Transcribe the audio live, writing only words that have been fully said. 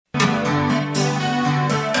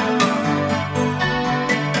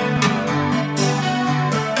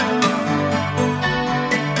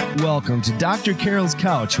Welcome to Dr. Carol's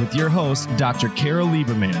Couch with your host, Dr. Carol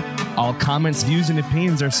Lieberman. All comments, views, and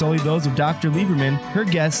opinions are solely those of Dr. Lieberman, her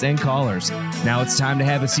guests, and callers. Now it's time to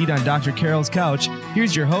have a seat on Dr. Carol's Couch.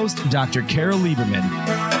 Here's your host, Dr. Carol Lieberman.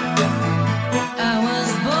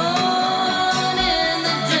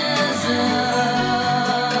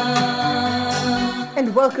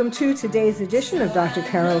 And welcome to today's edition of Dr.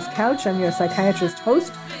 Carol's Couch. I'm your psychiatrist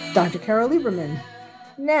host, Dr. Carol Lieberman.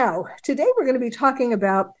 Now, today we're going to be talking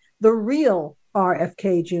about the real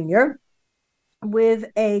RFK Jr. with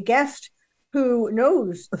a guest who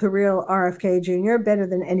knows the real RFK Jr. better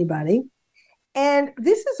than anybody. And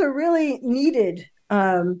this is a really needed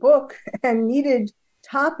book and needed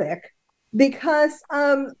topic because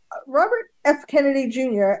Robert F. Kennedy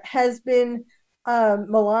Jr. has been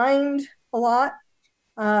maligned a lot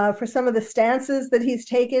for some of the stances that he's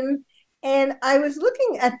taken. And I was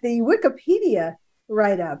looking at the Wikipedia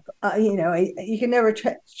write-up. You can never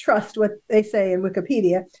trust what they say in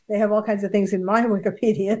Wikipedia. They have all kinds of things in my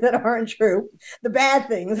Wikipedia that aren't true. The bad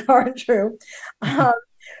things aren't true.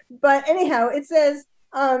 But anyhow, it says,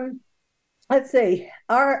 let's see,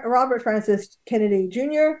 Robert Francis Kennedy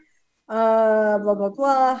Jr., blah, blah,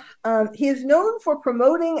 blah. He is known for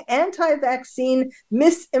promoting anti-vaccine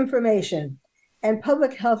misinformation and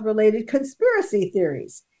public health-related conspiracy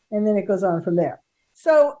theories. And then it goes on from there.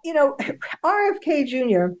 So, RFK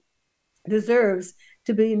Jr. deserves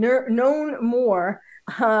to be known more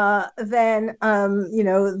than,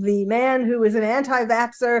 the man who is an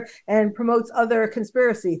anti-vaxxer and promotes other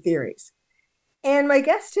conspiracy theories. And my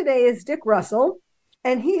guest today is Dick Russell,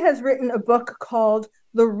 and he has written a book called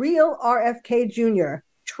The Real RFK Jr.,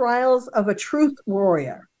 Trials of a Truth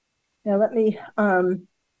Warrior. Now, let me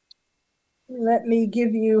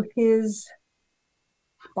give you his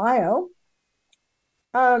bio.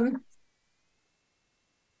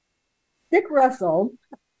 Dick Russell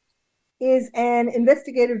is an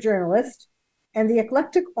investigative journalist and the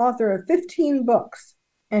eclectic author of 15 books,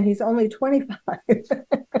 and he's only 25.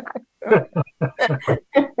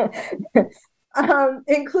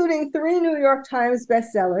 Including 3 New York Times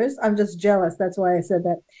bestsellers. I'm just jealous, that's why I said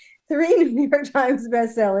that. 3 New York Times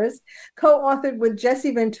bestsellers, co-authored with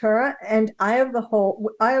Jesse Ventura and Eye of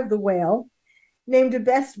the Whale, named a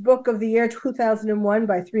best book of the year 2001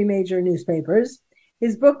 by 3 major newspapers.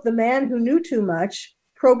 His book, The Man Who Knew Too Much,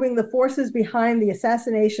 Probing the Forces Behind the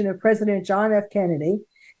Assassination of President John F. Kennedy,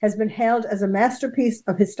 has been hailed as a masterpiece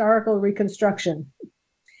of historical reconstruction.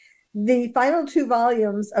 The final 2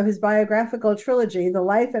 volumes of his biographical trilogy, The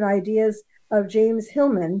Life and Ideas of James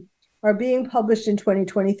Hillman, are being published in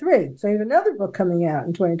 2023. So you have another book coming out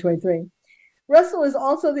in 2023. Russell is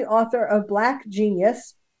also the author of Black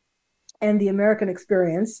Genius and the American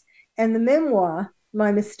Experience, and the memoir,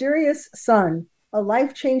 My Mysterious Son, a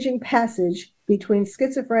life-changing passage between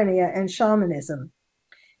schizophrenia and shamanism.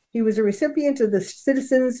 He was a recipient of the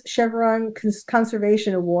Citizens Chevron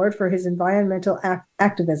Conservation Award for his environmental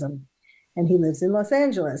activism, and he lives in Los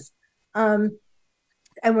Angeles. And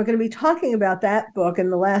we're going to be talking about that book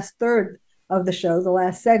in the last third of the show, the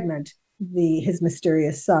last segment, His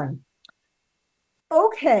Mysterious Son.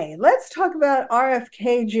 Okay, let's talk about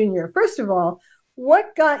RFK Jr. First of all,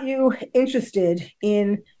 what got you interested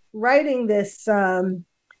in writing this, the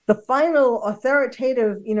final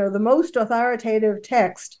authoritative, the most authoritative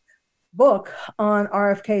text book on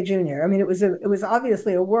RFK Jr.? I mean, it was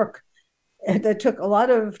obviously a work that took a lot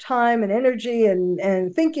of time and energy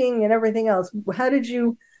and thinking and everything else.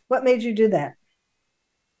 What made you do that?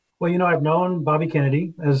 Well, I've known Bobby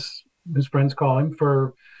Kennedy, as his friends call him,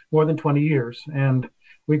 for more than 20 years. And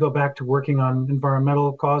we go back to working on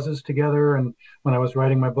environmental causes together. And when I was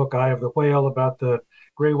writing my book, Eye of the Whale, about the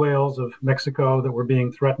gray whales of Mexico that were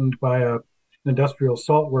being threatened by an industrial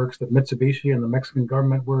salt works that Mitsubishi and the Mexican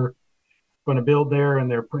government were going to build there in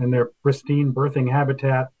their pristine birthing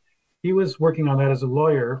habitat, he was working on that as a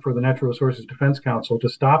lawyer for the Natural Resources Defense Council to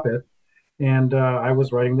stop it. And I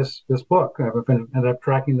was writing this book. I ended up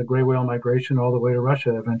tracking the gray whale migration all the way to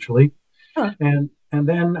Russia eventually. Huh. And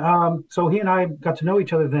then, so he and I got to know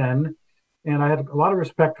each other then, and I had a lot of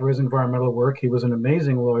respect for his environmental work. He was an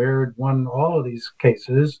amazing lawyer, won all of these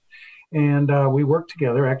cases, and we worked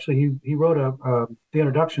together. Actually, he wrote the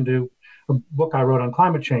introduction to a book I wrote on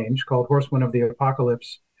climate change called Horsemen of the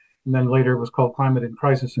Apocalypse, and then later it was called Climate in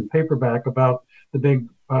Crisis in paperback, about the big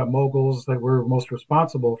moguls that were most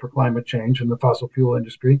responsible for climate change in the fossil fuel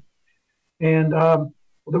industry. And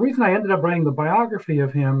the reason I ended up writing the biography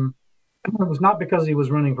of him was not because he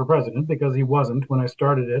was running for president, because he wasn't when I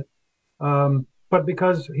started it, but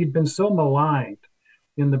because he'd been so maligned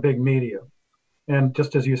in the big media. And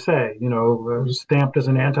just as you say, stamped as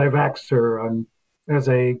an anti-vaxxer as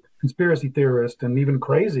a conspiracy theorist and even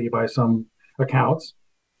crazy by some accounts.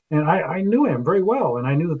 And I knew him very well, and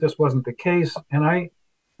I knew that this wasn't the case. And I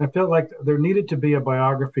felt like there needed to be a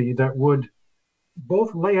biography that would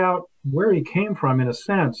both lay out where he came from, in a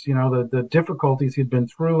sense, the difficulties he'd been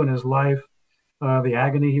through in his life, the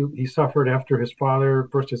agony he suffered after his father,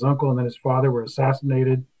 first his uncle and then his father were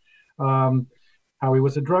assassinated, how he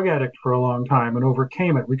was a drug addict for a long time and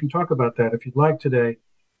overcame it. We can talk about that if you'd like today.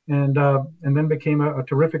 And then became a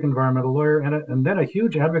terrific environmental lawyer and then a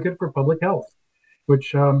huge advocate for public health,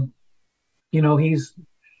 which, he's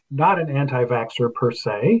not an anti-vaxxer per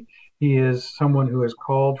se. He is someone who has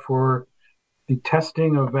called for the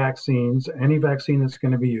testing of vaccines, any vaccine that's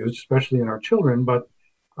going to be used, especially in our children, but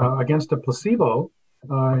against a placebo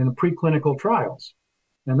in preclinical trials.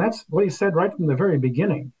 And that's what he said right from the very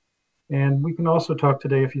beginning. And we can also talk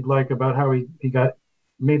today, if you'd like, about how he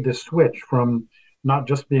made this switch from not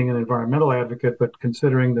just being an environmental advocate, but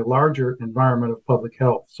considering the larger environment of public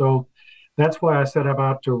health. So that's why I set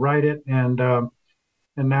about to write it. And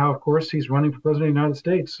now, of course, he's running for president of the United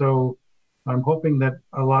States. So I'm hoping that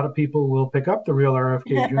a lot of people will pick up the Real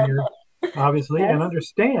RFK Jr., obviously, yes, and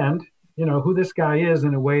understand, who this guy is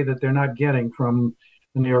in a way that they're not getting from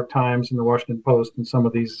the New York Times and the Washington Post and some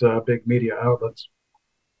of these big media outlets.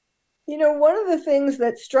 One of the things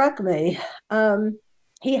that struck me,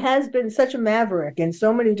 he has been such a maverick in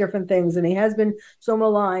so many different things, and he has been so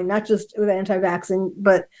maligned, not just with anti-vaxxing,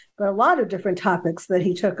 but a lot of different topics that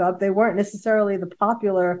he took up. They weren't necessarily the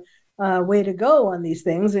popular way to go on these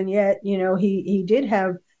things, and yet, he did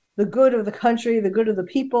have the good of the country, the good of the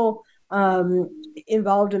people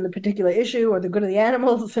involved in the particular issue, or the good of the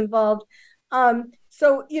animals involved.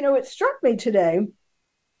 So, it struck me today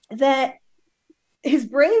that his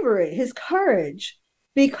bravery, his courage,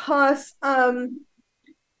 because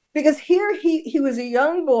here he was a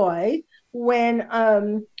young boy when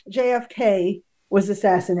JFK was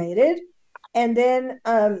assassinated, and then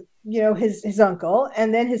his uncle,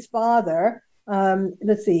 and then his father.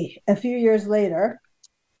 A few years later,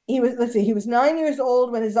 he was 9 years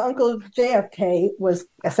old when his uncle JFK was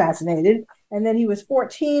assassinated, and then he was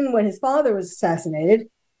 14 when his father was assassinated.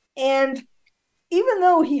 And even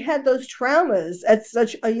though he had those traumas at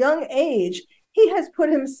such a young age, he has put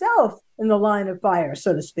himself in the line of fire,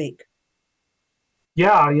 so to speak.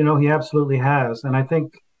 Yeah, he absolutely has. And I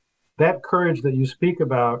think that courage that you speak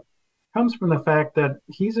about comes from the fact that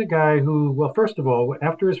he's a guy who, well, first of all,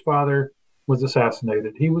 after his father was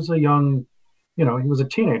assassinated, he was a young, he was a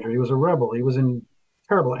teenager. He was a rebel. He was in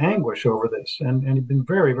terrible anguish over this. And he'd been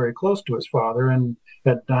very, very close to his father and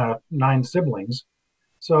had 9 siblings.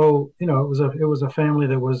 So, it was a family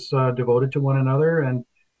that was devoted to one another, and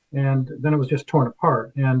then it was just torn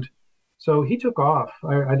apart. And so he took off.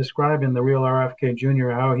 I describe in the Real RFK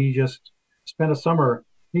Jr. how he just spent a summer.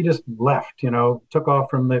 He just left, took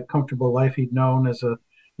off from the comfortable life he'd known as a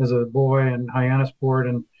boy in Hyannisport,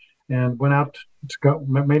 and went out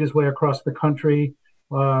made his way across the country.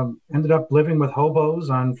 Ended up living with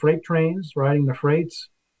hobos on freight trains, riding the freights,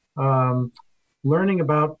 learning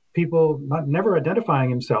about people, never identifying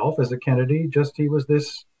himself as a Kennedy, just he was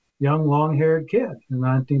this young, long-haired kid in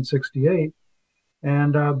 1968.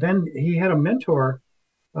 And then he had a mentor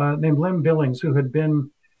named Lem Billings, who had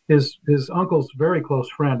been his uncle's very close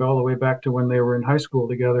friend all the way back to when they were in high school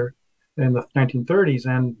together in the 1930s.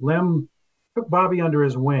 And Lem took Bobby under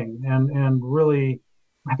his wing and really,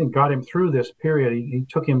 I think, got him through this period. He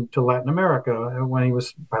took him to Latin America when he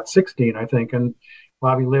was about 16, I think, and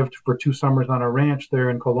Bobby lived for 2 summers on a ranch there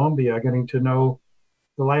in Colombia, getting to know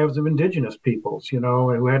the lives of indigenous peoples,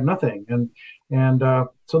 who had nothing. And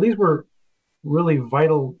so these were really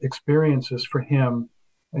vital experiences for him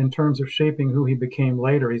in terms of shaping who he became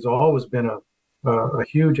later. He's always been a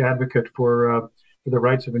huge advocate for the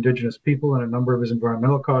rights of indigenous people and a number of his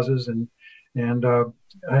environmental causes, and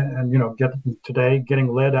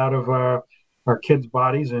getting lead out of our kids'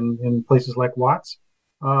 bodies in places like Watts.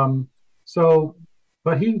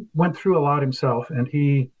 But he went through a lot himself, and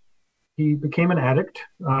he became an addict.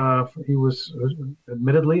 He was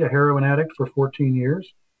admittedly a heroin addict for 14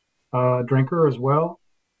 years, a drinker as well.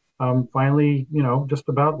 Finally, just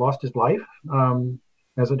about lost his life,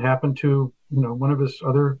 as it happened to one of his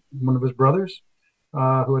brothers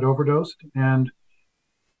who had overdosed, and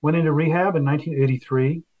went into rehab in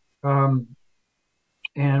 1983,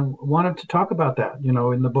 and wanted to talk about that,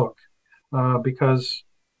 in the book, because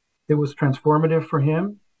it was transformative for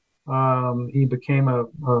him. He became a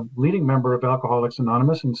leading member of Alcoholics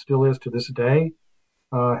Anonymous and still is to this day,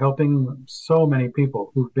 helping so many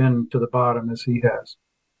people who've been to the bottom as he has.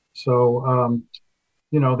 So,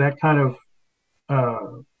 that kind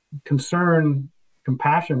of concern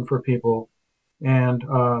compassion for people, and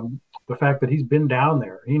the fact that he's been down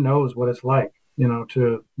there, he knows what it's like,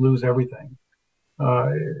 to lose everything.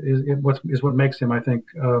 Is what makes him, I think,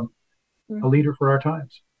 a leader for our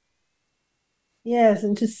times. Yes,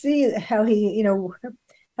 and to see how he,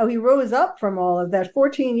 how he rose up from all of that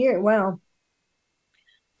 14 years. Wow.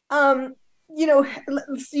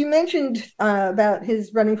 You mentioned about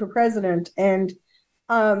his running for president, and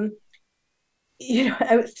I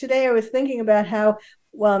was thinking about how,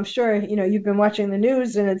 well, I'm sure you've been watching the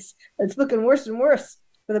news, and it's looking worse and worse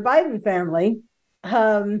for the Biden family.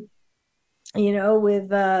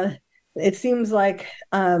 With it seems like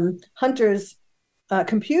Hunter's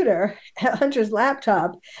Hunter's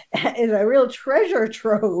laptop is a real treasure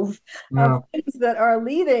trove of things that are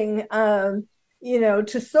leading,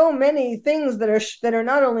 to so many things that are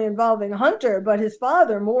not only involving Hunter but his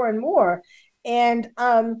father more and more. And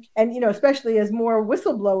especially as more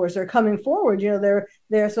whistleblowers are coming forward,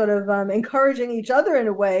 they're sort of encouraging each other in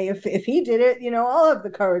a way. If he did it, I'll have the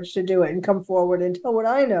courage to do it and come forward and tell what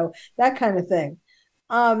I know, that kind of thing.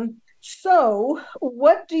 So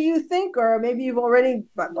what do you think, or maybe you've already,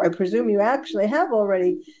 I presume you actually have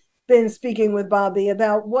already been speaking with Bobby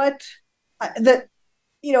about do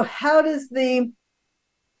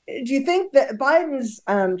you think that Biden's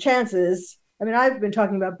chances, I mean, I've been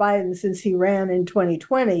talking about Biden since he ran in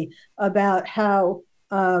 2020 about how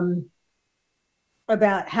he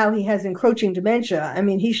has encroaching dementia. I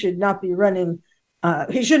mean, he should not be running.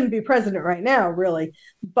 He shouldn't be president right now, really.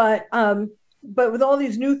 But with all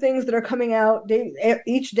these new things that are coming out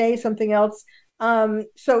each day, something else.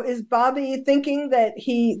 So is Bobby thinking that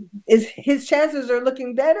his chances are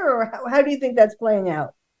looking better, or how do you think that's playing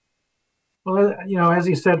out? Well, as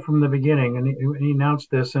he said from the beginning, and he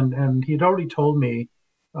announced this, and he'd already told me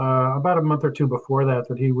about a month or two before that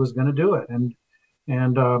he was going to do it. And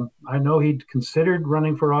I know he'd considered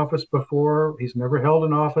running for office before. He's never held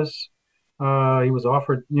an office. He was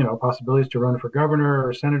offered, possibilities to run for governor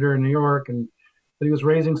or senator in New York, but he was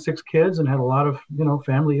raising 6 kids and had a lot of,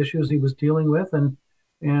 family issues he was dealing with, and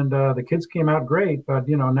the kids came out great, but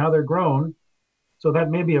now they're grown. So that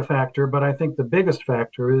may be a factor, but I think the biggest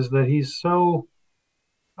factor is that he's so,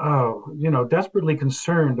 desperately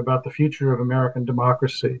concerned about the future of American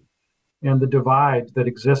democracy and the divide that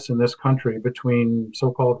exists in this country between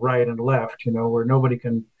so-called right and left, where nobody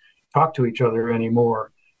can talk to each other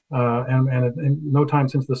anymore. And in no time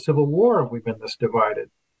since the Civil War have we been this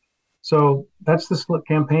divided. So that's the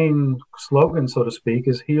campaign slogan, so to speak,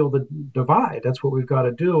 is heal the divide. That's what we've got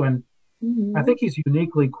to do. And I think he's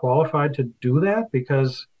uniquely qualified to do that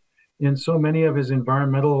because in so many of his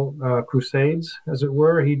environmental crusades, as it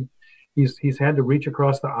were, he's had to reach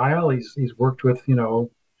across the aisle. He's worked with,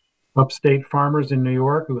 upstate farmers in New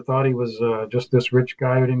York who thought he was just this rich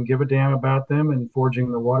guy who didn't give a damn about them, and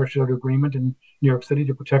forging the watershed agreement in New York City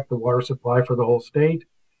to protect the water supply for the whole state.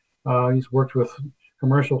 He's worked with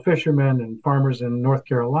commercial fishermen and farmers in North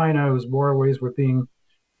Carolina whose waterways were being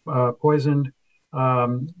poisoned.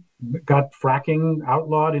 Got fracking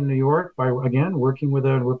outlawed in New York by, again, working with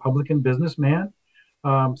a Republican businessman.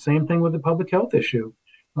 Same thing with the public health issue.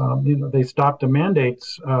 They stopped a mandate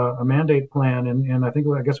plan, and I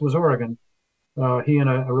guess it was Oregon. He and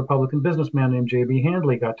a Republican businessman named J.B.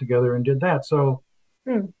 Handley got together and did that. So,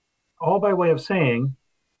 all by way of saying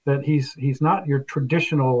that he's not your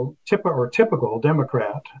traditional typical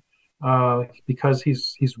Democrat, because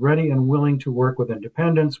he's ready and willing to work with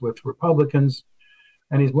independents, with Republicans,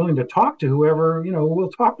 and he's willing to talk to whoever will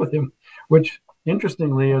talk with him. Which,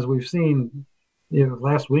 interestingly, as we've seen,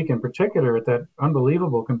 last week in particular, at that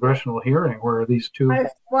unbelievable congressional hearing where these two, I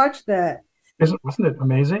watched that. Wasn't it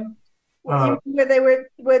amazing? Where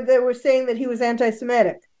they were saying that he was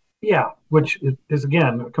anti-Semitic. Yeah, which is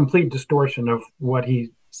again a complete distortion of what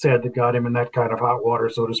he said that got him in that kind of hot water,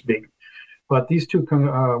 so to speak. But these two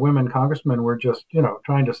women congressmen were just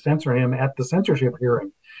trying to censor him at the censorship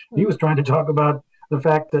hearing. He was trying to talk about the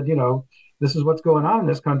fact that this is what's going on in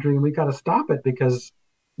this country, and we got to stop it, because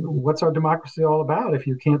what's our democracy all about if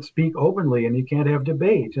you can't speak openly and you can't have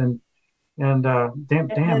debate? And damn,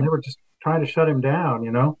 they were just trying to shut him down.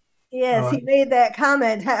 Yes, he made that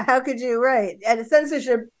comment. How could you? Right, at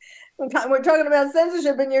censorship. We're talking about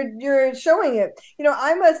censorship, and you're showing it.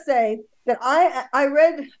 I must say that I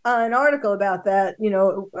read an article about that.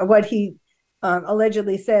 What he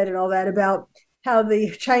allegedly said and all that about how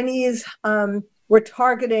the Chinese were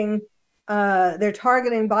targeting. They're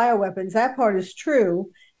targeting bioweapons. That part is true.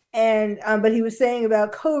 And but he was saying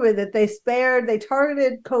about COVID that they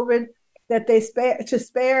targeted COVID to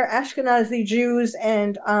spare Ashkenazi Jews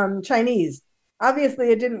and Chinese. Obviously,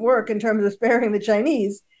 it didn't work in terms of sparing the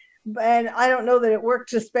Chinese, and I don't know that it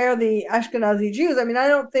worked to spare the Ashkenazi Jews. I mean, I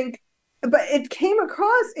don't think, but it came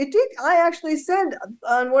across, it did. I actually said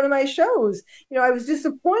on one of my shows, I was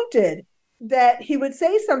disappointed that he would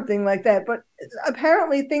say something like that, but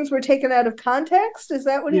apparently things were taken out of context. Is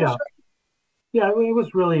that what he was saying? Yeah, it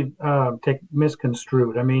was really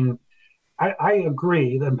misconstrued. I mean, I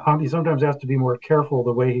agree that he sometimes has to be more careful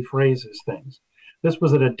the way he phrases things. This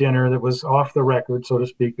was at a dinner that was off the record, so to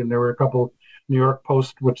speak, and there were a couple New York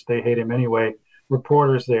Post, which they hate him anyway,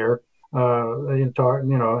 reporters there,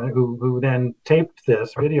 who then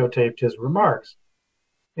videotaped his remarks.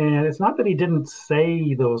 And it's not that he didn't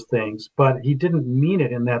say those things, but he didn't mean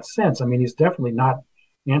it in that sense. I mean, he's definitely not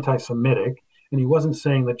anti-Semitic, and he wasn't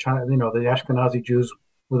saying that China, the Ashkenazi Jews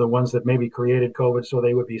were the ones that maybe created COVID so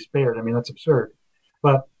they would be spared. I mean, that's absurd.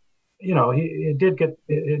 But it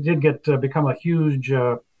did become a huge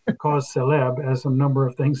cause célèbre, as a number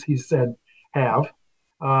of things he said have,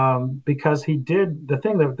 because he did the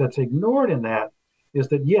thing that's ignored in that is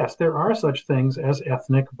that, yes, there are such things as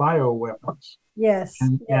ethnic bioweapons. Yes.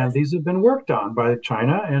 And these have been worked on by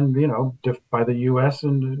China and, by the U.S.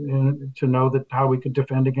 and to know that how we could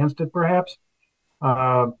defend against it, perhaps.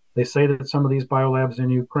 They say that some of these biolabs in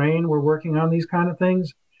Ukraine were working on these kind of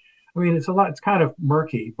things. I mean, it's kind of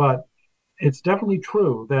murky, but it's definitely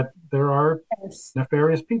true that there are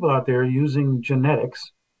nefarious people out there using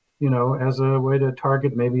genetics, as a way to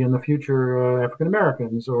target maybe in the future African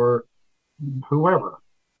Americans or whoever.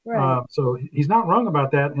 Right. So he's not wrong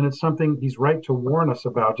about that, and it's something he's right to warn us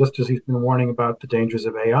about, just as he's been warning about the dangers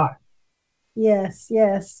of AI. Yes.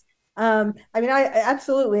 I mean,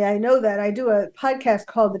 I know that. I do a podcast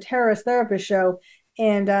called The Terrorist Therapist Show,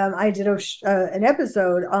 and I did an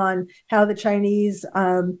episode on how the Chinese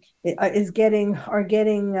are getting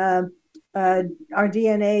our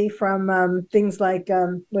DNA from things like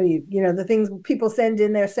the things people send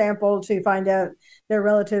in their sample to find out their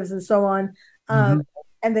relatives and so on.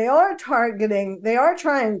 And they are trying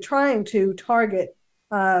to target,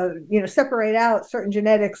 separate out certain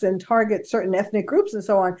genetics and target certain ethnic groups and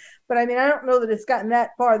so on. But I mean, I don't know that it's gotten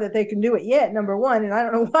that far that they can do it yet, number one. And I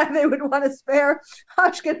don't know why they would want to spare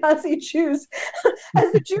Ashkenazi Jews.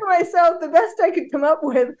 As a Jew myself, the best I could come up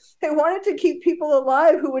with, they wanted to keep people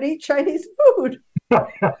alive who would eat Chinese food.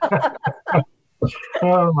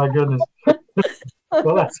 Oh, my goodness.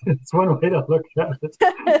 Well, that's one way to look at it.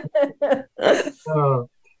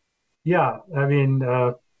 Yeah, I mean,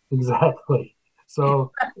 exactly.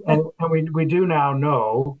 So, and we do now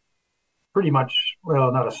know pretty much,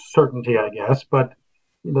 well, not a certainty, I guess, but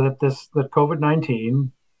that COVID-19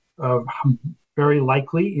 very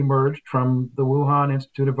likely emerged from the Wuhan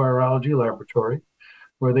Institute of Virology laboratory,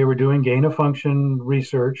 where they were doing gain-of-function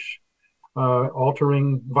research,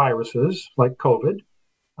 altering viruses like COVID,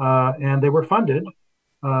 and they were funded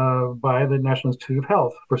by the National Institute of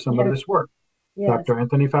Health for some of this work. Yes. Dr.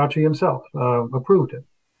 Anthony Fauci himself approved it.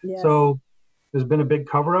 Yes. So there's been a big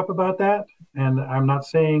cover-up about that, and I'm not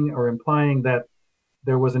saying or implying that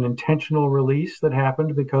there was an intentional release that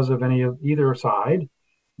happened because of any of either side,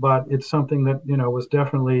 but it's something that was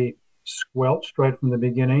definitely squelched right from the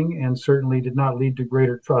beginning and certainly did not lead to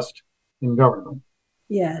greater trust in government.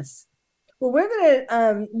 Yes. Well, we're going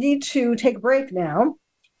to need to take a break now.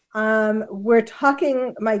 We're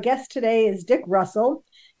talking, my guest today is Dick Russell.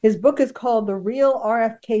 His book is called The Real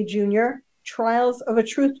RFK Jr, Trials of a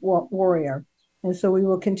Truth Warrior. And so we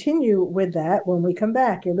will continue with that when we come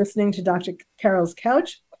back. You're listening to Dr. Carol's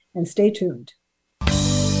Couch, and stay tuned.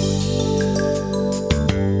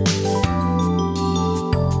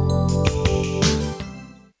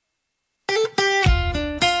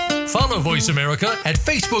 Follow Voice America at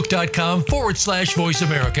facebook.com/Voice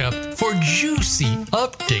America for juicy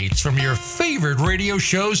updates from your favorite radio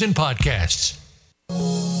shows and podcasts.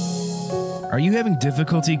 Are you having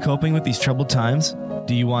difficulty coping with these troubled times?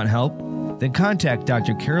 Do you want help? Then contact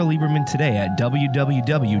Dr. Carol Lieberman today at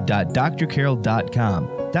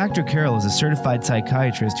www.drcarol.com. Dr. Carol is a certified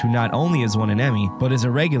psychiatrist who not only has won an Emmy, but is a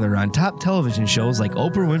regular on top television shows like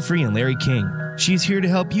Oprah Winfrey and Larry King. She's here to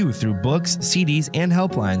help you through books, CDs, and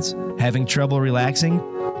helplines. Having trouble relaxing?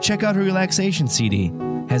 Check out her relaxation CD.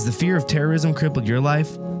 Has the fear of terrorism crippled your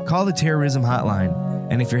life? Call the terrorism hotline.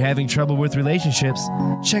 And if you're having trouble with relationships,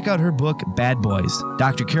 check out her book, Bad Boys.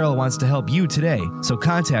 Dr. Carol wants to help you today, so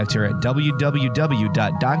contact her at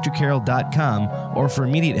www.drcarol.com or for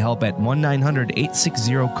immediate help at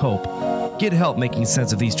 1-900-860-COPE. Get help making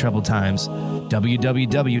sense of these troubled times.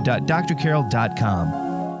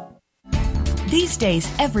 www.drcarol.com. These days,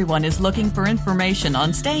 everyone is looking for information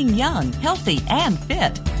on staying young, healthy, and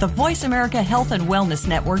fit. The Voice America Health and Wellness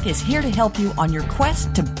Network is here to help you on your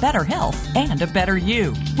quest to better health and a better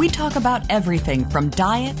you. We talk about everything from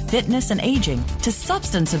diet, fitness, and aging to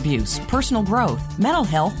substance abuse, personal growth, mental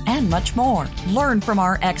health, and much more. Learn from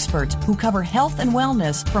our experts who cover health and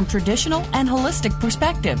wellness from traditional and holistic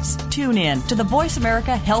perspectives. Tune in to the Voice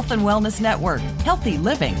America Health and Wellness Network. Healthy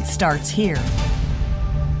living starts here.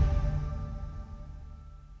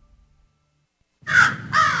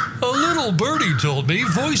 A little birdie told me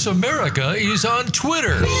Voice America is on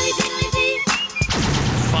Twitter.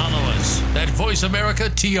 Follow us at Voice America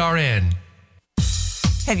TRN.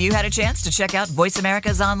 Have you had a chance to check out Voice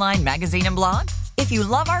America's online magazine and blog? If you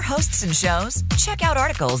love our hosts and shows, check out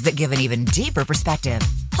articles that give an even deeper perspective,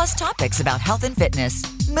 plus topics about health and fitness,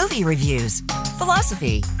 movie reviews,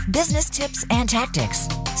 philosophy, business tips and tactics,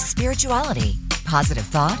 spirituality, positive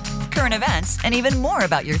thought, current events, and even more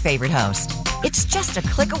about your favorite host. It's just a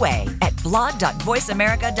click away at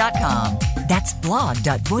blog.voiceamerica.com. That's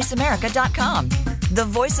blog.voiceamerica.com. The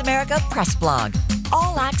Voice America Press Blog.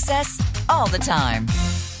 All access, all the time.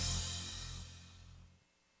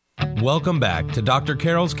 Welcome back to Dr.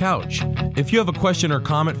 Carol's Couch. If you have a question or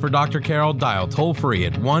comment for Dr. Carol, dial toll free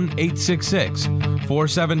at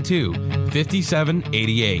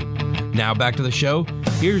 1-866-472-5788. Now back to the show.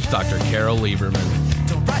 Here's Dr. Carol Lieberman.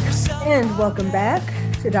 And welcome back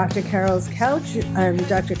to Dr. Carol's Couch. I'm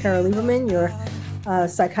Dr. Carol Lieberman, your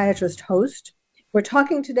psychiatrist host. We're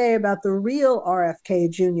talking today about the real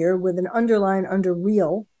RFK Jr. with an underline under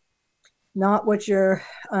real, not what you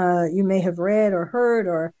may have read or heard,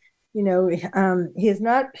 or he is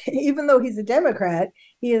not, even though he's a Democrat,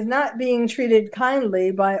 he is not being treated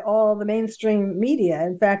kindly by all the mainstream media.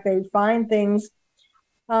 In fact, they find things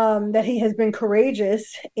that he has been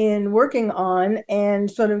courageous in working on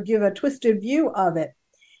and sort of give a twisted view of it.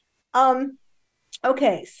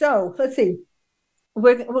 Okay, so let's see.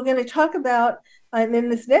 We're going to talk about, and in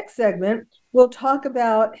this next segment, we'll talk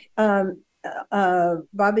about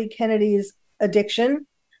Bobby Kennedy's addiction,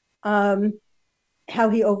 how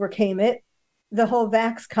he overcame it, the whole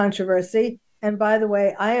vax controversy. And by the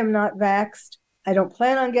way, I am not vaxxed. I don't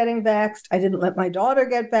plan on getting vaxxed. I didn't let my daughter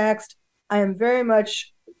get vaxxed. I am very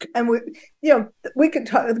much, and we could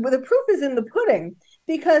talk, the proof is in the pudding,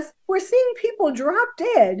 because we're seeing people drop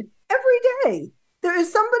dead every day. There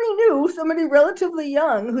is somebody new, somebody relatively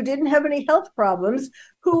young who didn't have any health problems,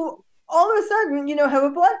 who all of a sudden, have a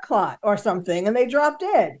blood clot or something, and they drop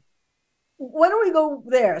dead. Why don't we go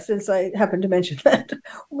there, since I happened to mention that?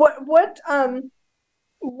 What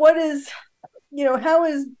is, how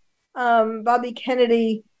is Bobby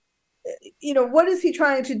Kennedy, what is he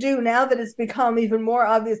trying to do now that it's become even more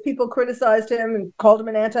obvious? People criticized him and called him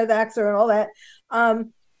an anti-vaxxer and all that.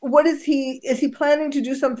 What is he planning to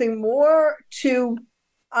do something more to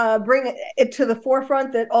bring it to the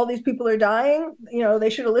forefront that all these people are dying? They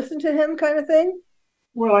should have listened to him, kind of thing?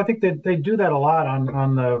 Well, I think that they do that a lot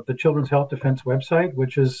on the Children's Health Defense website,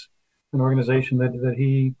 which is an organization that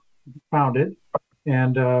he founded,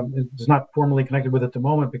 and is not formally connected with at the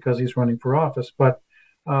moment because he's running for office. But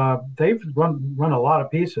they've run a lot of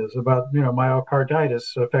pieces about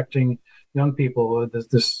myocarditis affecting young people,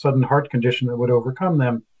 this sudden heart condition that would overcome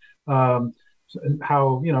them. How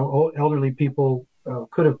elderly people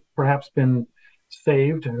could have perhaps been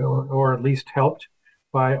saved or at least helped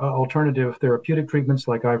by alternative therapeutic treatments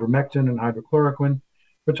like ivermectin and hydrochloroquine,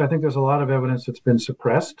 which I think there's a lot of evidence that's been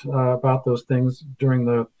suppressed about those things during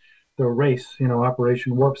the race,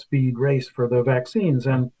 Operation Warp Speed race for the vaccines.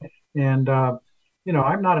 And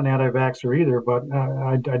I'm not an anti-vaxxer either, but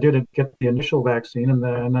I didn't get the initial vaccine, and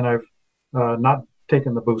then I've not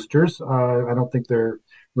taken the boosters. I don't think they're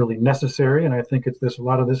really necessary, and I think a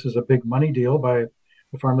lot of this is a big money deal by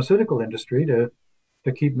the pharmaceutical industry to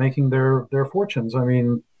keep making their fortunes. I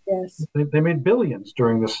mean, yes, they made billions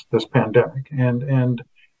during this pandemic, and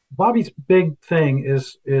Bobby's big thing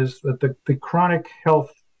is that the chronic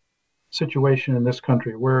health situation in this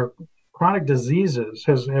country, where chronic diseases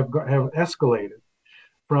have escalated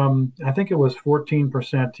from, I think it was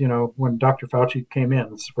 14%, when Dr. Fauci came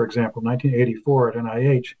in, for example, 1984 at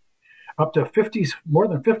NIH, up to more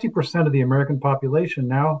than 50% of the American population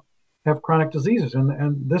now have chronic diseases,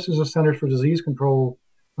 and this is a Centers for Disease Control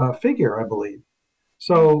figure, I believe.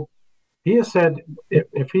 So he has said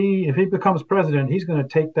if he becomes president, he's going to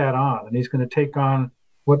take that on, and he's going to take on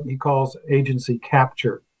what he calls agency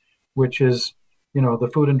capture, which is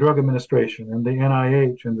the Food and Drug Administration and the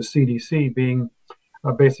NIH and the CDC being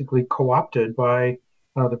basically co-opted by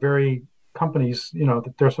the very companies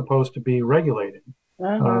that they're supposed to be regulating.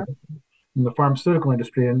 Uh-huh. in the pharmaceutical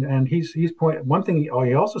industry. And one thing he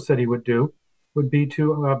also said he would do would be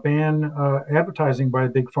to ban advertising by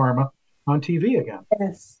big pharma on TV again.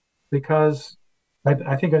 Yes. Because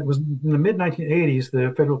I think it was in the mid-1980s,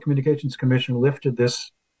 the Federal Communications Commission lifted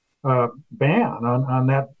this ban on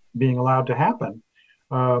that being allowed to happen.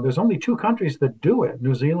 There's only 2 countries that do it,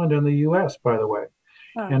 New Zealand and the U.S., by the way.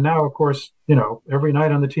 Oh. And now, of course, every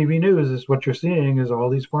night on the TV news is what you're seeing is all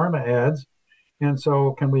these pharma ads. And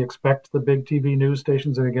so can we expect the big TV news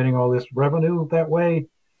stations that are getting all this revenue that way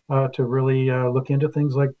to really look into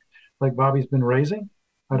things like Bobby's been raising?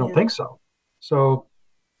 I don't think so. So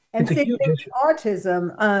and it's a huge issue.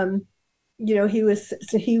 Autism,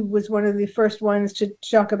 he was one of the first ones to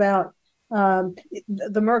talk about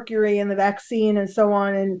the mercury and the vaccine and so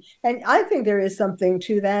on. And I think there is something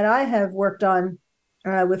to that. I have worked on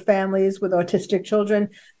with families with autistic children.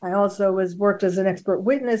 I also worked as an expert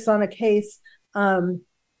witness on a case of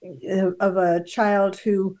a child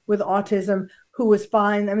with autism who was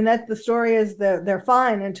fine. I mean, the story is that they're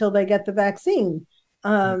fine until they get the vaccine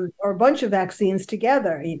or a bunch of vaccines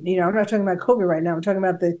together. I'm not talking about COVID right now. I'm talking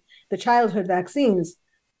about the childhood vaccines.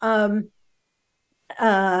 And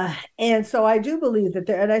so I do believe that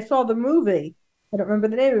and I saw the movie. I don't remember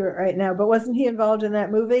the name of it right now, but wasn't he involved in that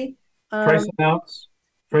movie? Trace amounts.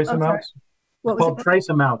 It's called Trace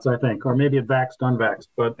Amounts, I think, or maybe Vaxxed, Unvaxxed.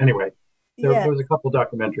 But anyway, there was a couple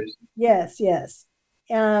documentaries. Yes.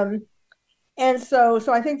 And so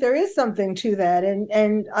I think there is something to that. And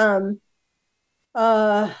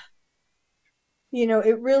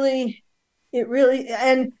it really,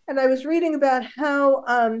 and I was reading about how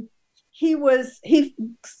he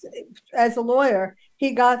as a lawyer,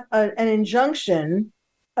 he got an injunction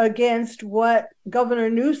against what Governor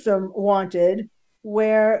Newsom wanted,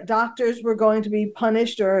 where doctors were going to be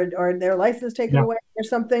punished or their license taken away or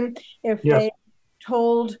something if they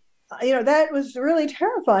told, that was really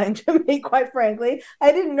terrifying to me, quite frankly.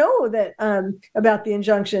 I didn't know that about the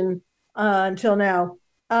injunction until now.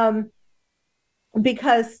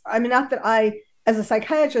 Because, not that I, as a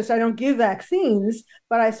psychiatrist, I don't give vaccines,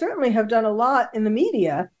 but I certainly have done a lot in the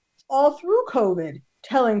media all through COVID,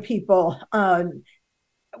 telling people,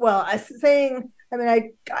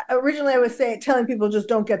 originally I was telling people just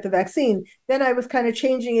don't get the vaccine. Then I was kind of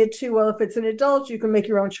changing it to, well, if it's an adult, you can make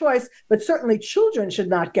your own choice, but certainly children should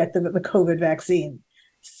not get the COVID vaccine.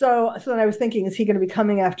 So then I was thinking, is he going to be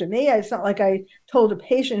coming after me? It's not like I told a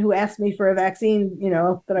patient who asked me for a vaccine,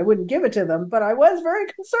 that I wouldn't give it to them, but I was very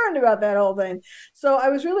concerned about that whole thing. So I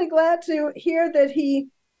was really glad to hear that he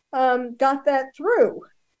got that through.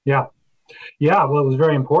 Yeah. Well, it was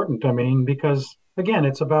very important. Because again,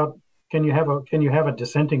 it's about, can you have a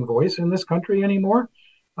dissenting voice in this country anymore?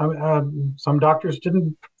 Some doctors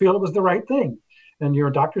didn't feel it was the right thing, and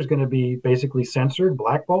your doctor's going to be basically censored,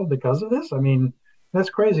 blackballed because of this. That's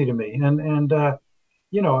crazy to me. And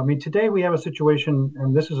today we have a situation,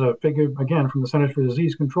 and this is a figure, again, from the Centers for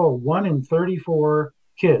Disease Control, 1 in 34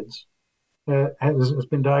 kids has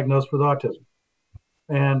been diagnosed with autism.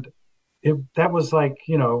 And that was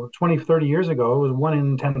 20, 30 years ago, it was 1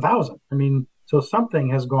 in 10,000. So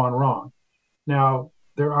something has gone wrong. Now,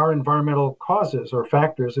 there are environmental causes or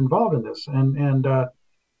factors involved in this. I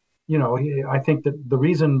think that the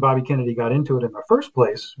reason Bobby Kennedy got into it in the first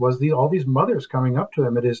place was all these mothers coming up to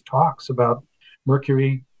him at his talks about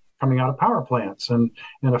mercury coming out of power plants and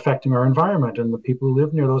affecting our environment and the people who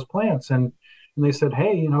live near those plants. And they said,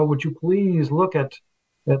 hey, would you please look at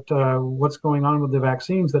what's going on with the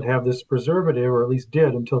vaccines that have this preservative, or at least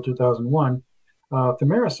did until 2001,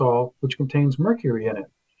 thimerosal, which contains mercury in it.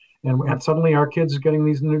 And suddenly our kids are getting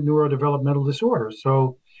these neurodevelopmental disorders.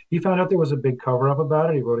 So he found out there was a big cover-up about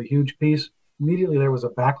it. He wrote a huge piece. Immediately there was a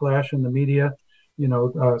backlash in the media,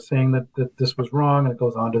 saying that this was wrong, and it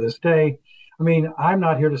goes on to this day. I'm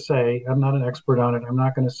not here to say, I'm not an expert on it. I'm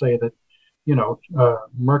not going to say that,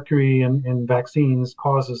 mercury in vaccines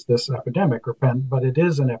causes this epidemic, but it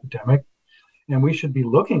is an epidemic, and we should be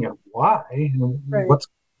looking at why,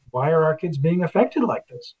 why are our kids being affected like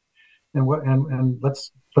this, and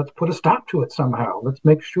let's put a stop to it somehow. Let's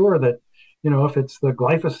make sure that, if it's the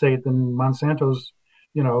glyphosate and Monsanto's,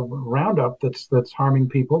 Roundup that's harming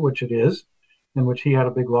people, which it is, and which he had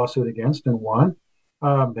a big lawsuit against and won.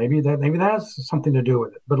 Maybe that has something to do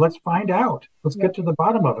with it. But let's find out. Let's get to the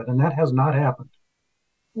bottom of it, and that has not happened.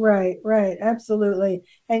 Right, absolutely.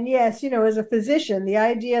 And yes, as a physician, the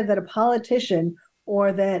idea that a politician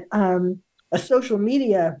or that a social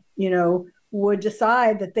media, would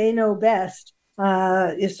decide that they know best,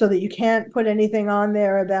 is so that you can't put anything on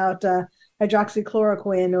there about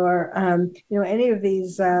hydroxychloroquine or any of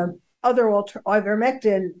these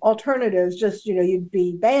ivermectin alternatives, just, you'd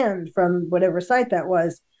be banned from whatever site that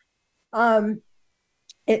was.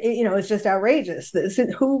 It's just outrageous.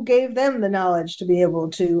 Who gave them the knowledge to be able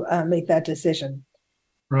to make that decision?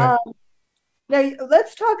 Right. Now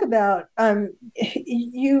let's talk about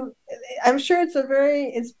you. I'm sure it's a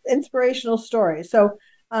very inspirational story. So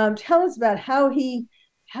tell us about how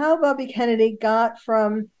Bobby Kennedy got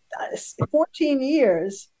from 14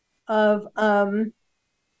 years of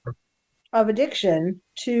addiction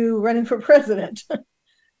to running for president.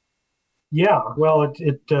 Yeah, well,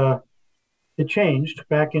 it changed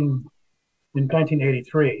back in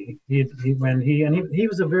 1983. He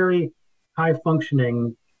was a very high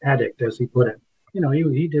functioning addict, as he put it.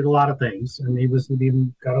 He did a lot of things, and he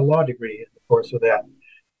even got a law degree in the course of that.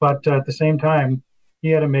 But at the same time, he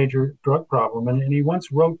had a major drug problem, and he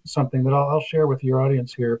once wrote something that I'll share with your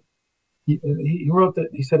audience here. He wrote that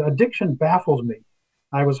he said, "Addiction baffles me.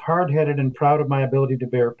 I was hard-headed and proud of my ability to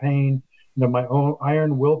bear pain and of my own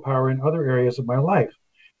iron willpower in other areas of my life.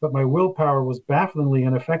 But my willpower was bafflingly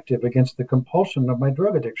ineffective against the compulsion of my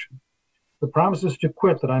drug addiction. The promises to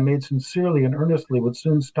quit that I made sincerely and earnestly would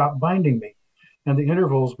soon stop binding me, and the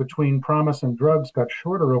intervals between promise and drugs got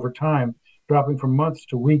shorter over time, dropping from months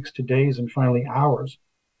to weeks to days and finally hours.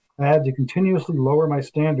 I had to continuously lower my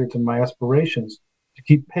standards and my aspirations to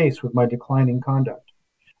keep pace with my declining conduct.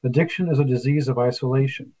 Addiction is a disease of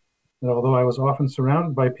isolation, and although I was often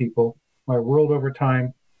surrounded by people, my world over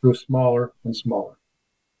time grew smaller and smaller."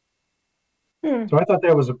 So I thought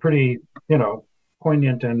that was a pretty,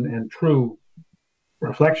 poignant and true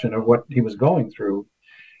reflection of what he was going through.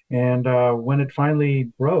 And when it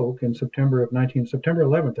finally broke in September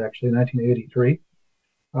 11th, actually, 1983,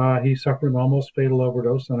 he suffered an almost fatal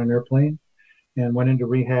overdose on an airplane and went into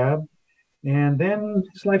rehab. And then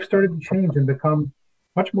his life started to change and become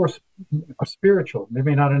much more spiritual,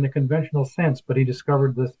 maybe not in a conventional sense, but he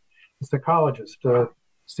discovered the psychologist,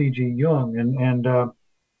 C.G. Jung, and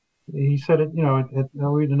he said it,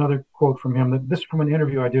 I'll read another quote from him, that this from an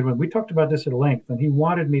interview I did when we talked about this at length, and he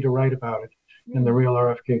wanted me to write about it in the Real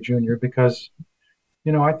RFK Jr. because,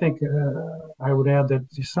 I think I would add that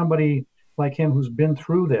somebody like him who's been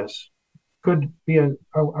through this could be a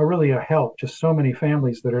really a help to so many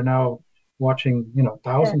families that are now watching,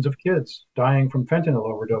 thousands of kids dying from fentanyl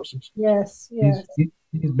overdoses. Yes.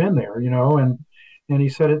 He's been there, and he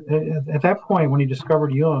said at that point when he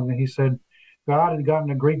discovered Jung, he said, "God had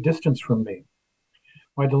gotten a great distance from me.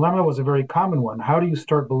 My dilemma was a very common one. How do you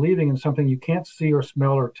start believing in something you can't see or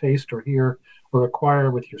smell or taste or hear or acquire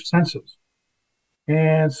with your senses?"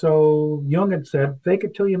 And so Jung had said, "Fake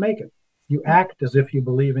it till you make it. You act as if you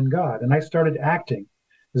believe in God." And I started acting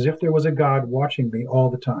as if there was a God watching me all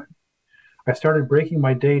the time. I started breaking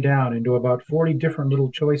my day down into about 40 different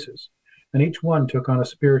little choices, and each one took on a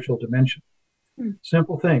spiritual dimension.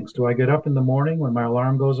 Simple things. Do I get up in the morning when my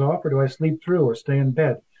alarm goes off, or do I sleep through or stay in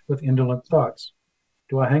bed with indolent thoughts?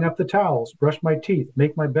 Do I hang up the towels, brush my teeth,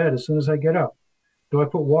 make my bed as soon as I get up? Do I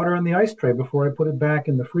put water in the ice tray before I put it back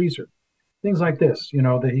in the freezer? Things like this,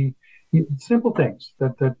 that he simple things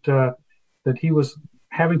that he was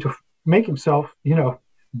having to make himself,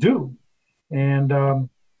 do. And,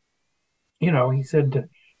 he said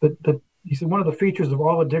that one of the features of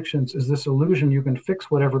all addictions is this illusion you can fix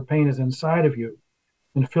whatever pain is inside of you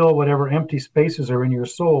and fill whatever empty spaces are in your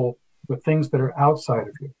soul with things that are outside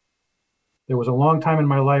of you. There was a long time in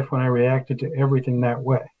my life when I reacted to everything that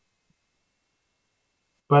way.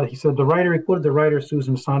 But he said, he quoted the writer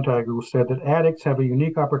Susan Sontag, who said that addicts have a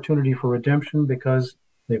unique opportunity for redemption because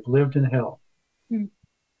they've lived in hell.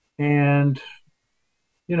 And,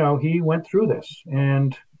 he went through this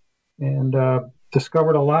and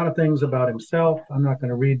discovered a lot of things about himself. I'm not going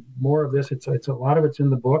to read more of this. It's a lot of it's in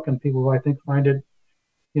the book, and people, I think, find it,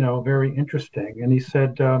 very interesting. And he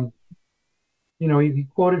said, he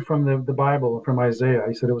quoted from the Bible, from Isaiah.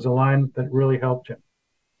 He said it was a line that really helped him.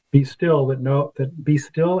 Be still and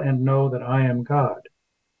know that I am God.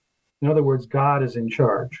 In other words, God is in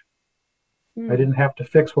charge. I didn't have to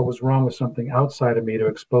fix what was wrong with something outside of me to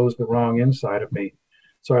expose the wrong inside of me.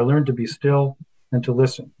 So I learned to be still and to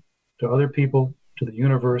listen to other people, to the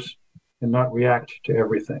universe, and not react to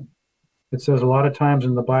everything. It says a lot of times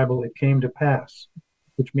in the Bible, it came to pass,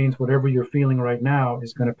 which means whatever you're feeling right now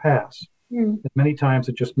is going to pass. And many times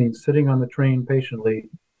it just means sitting on the train patiently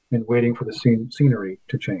and waiting for the scenery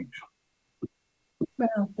to change.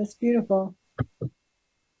 Wow, that's beautiful.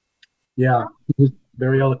 Yeah, he was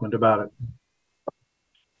very eloquent about it.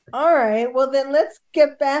 All right, well then let's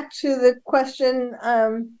get back to the question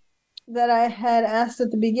that I had asked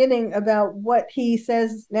at the beginning about what he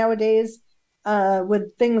says nowadays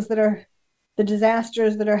with things that are the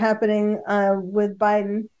disasters that are happening with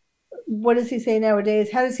Biden. What does he say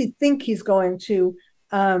nowadays? How does he think he's going to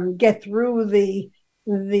get through the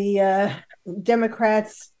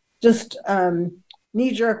Democrats' just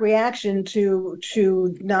knee-jerk reaction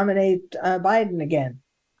to nominate Biden again?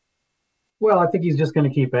 Well, I think he's just going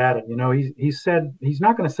to keep at it. He said he's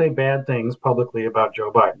not going to say bad things publicly about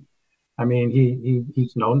Joe Biden. I mean,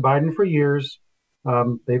 he's known Biden for years.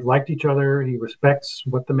 They've liked each other. He respects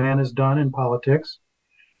what the man has done in politics.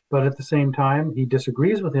 But at the same time, he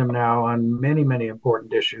disagrees with him now on many, many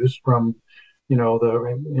important issues, from,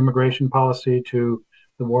 the immigration policy to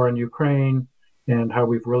the war in Ukraine, and how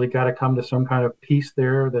we've really got to come to some kind of peace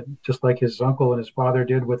there, that just like his uncle and his father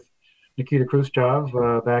did with Nikita Khrushchev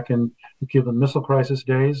back in the Cuban Missile Crisis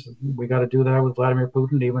days. We got to do that with Vladimir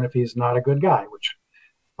Putin, even if he's not a good guy, which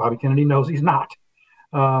Bobby Kennedy knows he's not.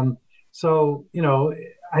 So,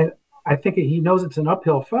 I think he knows it's an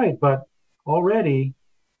uphill fight, but already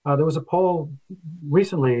there was a poll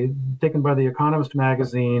recently taken by The Economist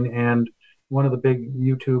magazine and one of the big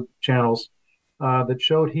YouTube channels that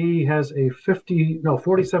showed he has a 47%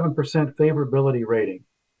 favorability rating,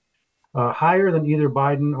 higher than either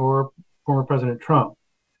Biden or former President Trump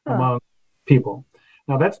among people.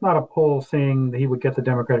 Now, that's not a poll saying that he would get the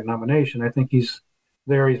Democratic nomination. I think he's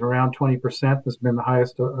around 20%. That's been the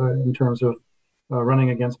highest in terms of running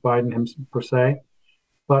against Biden per se.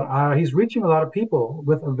 But he's reaching a lot of people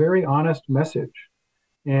with a very honest message.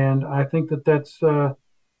 And I think that's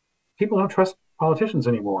people don't trust politicians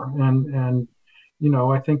anymore. And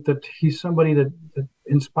I think that he's somebody that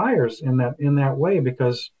inspires in that way,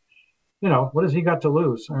 because, what has he got to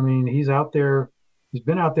lose? I mean, he's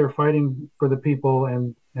been out there fighting for the people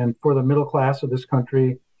and for the middle class of this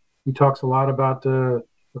country. He talks a lot about the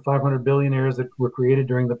 500 billionaires that were created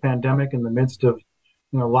during the pandemic in the midst of,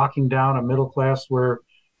 locking down a middle class where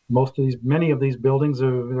many of these buildings,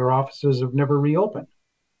 their offices have never reopened.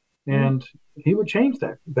 And he would change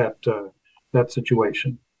that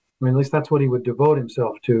situation. I mean, at least that's what he would devote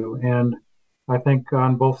himself to. And I think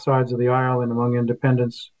on both sides of the aisle and among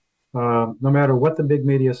independents, no matter what the big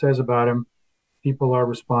media says about him, people are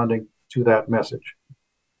responding to that message.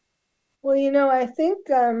 Well, I think,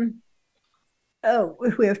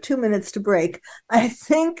 we have 2 minutes to break. I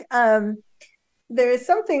think there is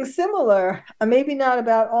something similar, maybe not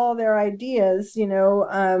about all their ideas, and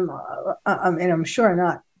I'm sure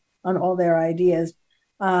not on all their ideas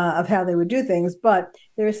of how they would do things, but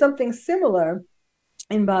there is something similar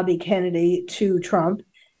in Bobby Kennedy to Trump.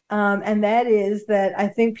 And that is that I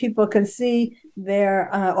think people can see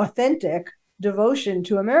their authentic devotion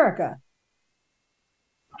to America.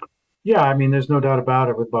 Yeah, I mean, there's no doubt about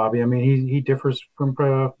it with Bobby. I mean, he differs from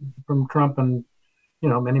Trump and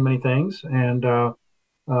many, many things, and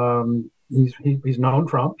he's known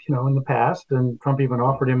Trump, in the past, and Trump even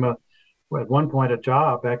offered him at one point a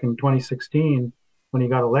job back in 2016 when he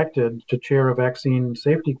got elected to chair a vaccine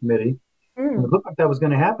safety committee. And it looked like that was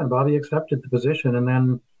going to happen. Bobby accepted the position, and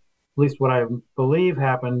then, at least what I believe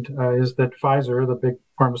happened, is that Pfizer, the big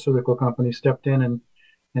pharmaceutical company, stepped in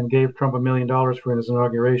and gave Trump $1 million for his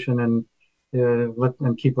inauguration, and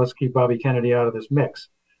let's keep Bobby Kennedy out of this mix.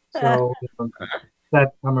 So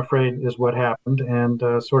that, I'm afraid, is what happened, and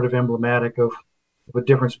sort of emblematic of a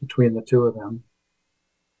difference between the two of them.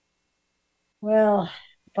 Well,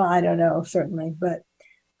 I don't know, certainly, but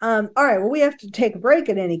all right. Well, we have to take a break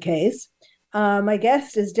in any case. My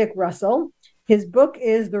guest is Dick Russell. His book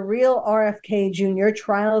is The Real RFK Jr.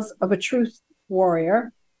 Trials of a Truth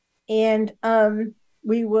Warrior, and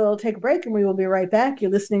we will take a break and we will be right back.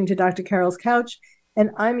 You're listening to Dr. Carol's Couch, and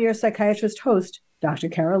I'm your psychiatrist host, Dr.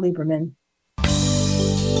 Carol Lieberman.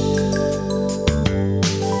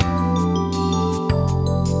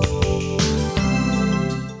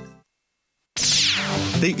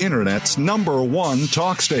 The Internet's #1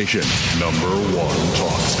 talk station. #1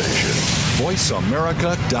 talk station.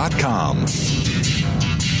 VoiceAmerica.com.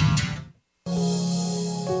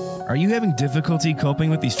 Are you having difficulty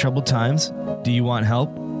coping with these troubled times? Do you want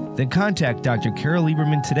help? Then contact Dr. Carol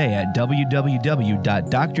Lieberman today at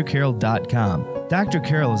www.drcarol.com. Dr.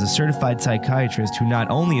 Carol is a certified psychiatrist who not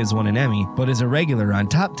only has won an Emmy, but is a regular on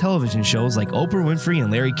top television shows like Oprah Winfrey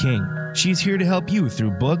and Larry King. She's here to help you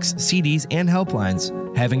through books, CDs, and helplines.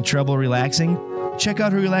 Having trouble relaxing? Check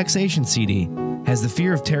out her relaxation CD. Has the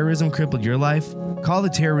fear of terrorism crippled your life? Call the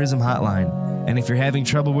terrorism hotline. And if you're having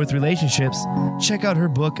trouble with relationships, check out her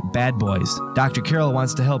book, Bad Boys. Dr. Carol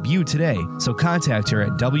wants to help you today, so contact her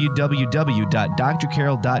at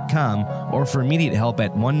www.drcarol.com or for immediate help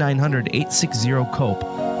at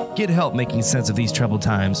 1-900-860-COPE. Get help making sense of these troubled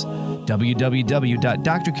times.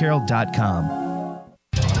 www.drcarol.com.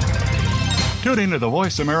 Tune into the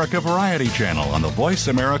Voice America Variety channel on the Voice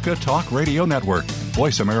America Talk Radio Network.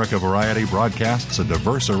 Voice America Variety broadcasts a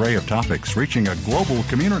diverse array of topics reaching a global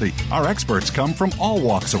community. Our experts come from all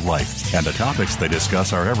walks of life, and the topics they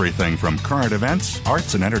discuss are everything from current events,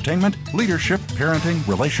 arts and entertainment, leadership, parenting,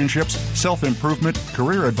 relationships, self-improvement,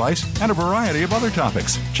 career advice, and a variety of other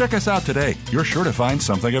topics. Check us out today. You're sure to find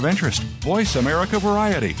something of interest. Voice America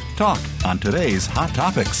Variety. Talk on today's hot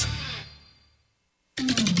topics.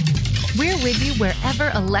 We're with you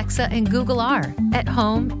wherever Alexa and Google are. At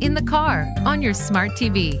home, in the car, on your smart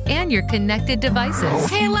TV, and your connected devices.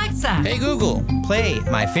 Hey, Alexa. Hey, Google. Play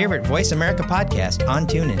my favorite Voice America podcast on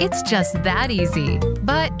TuneIn. It's just that easy.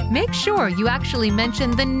 But make sure you actually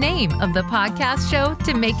mention the name of the podcast show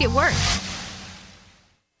to make it work.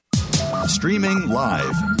 Streaming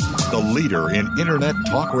live. The leader in Internet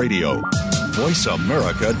talk radio.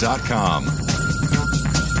 VoiceAmerica.com.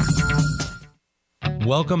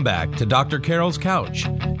 Welcome back to Dr. Carol's Couch.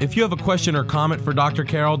 If you have a question or comment for Dr.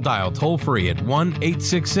 Carol, dial toll-free at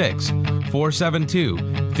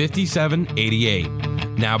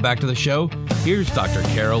 1-866-472-5788. Now back to the show. Here's Dr.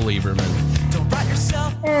 Carol Lieberman.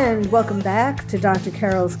 And welcome back to Dr.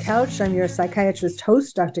 Carol's Couch. I'm your psychiatrist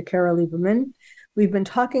host, Dr. Carol Lieberman. We've been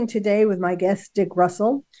talking today with my guest, Dick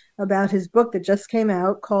Russell, about his book that just came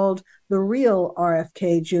out called The Real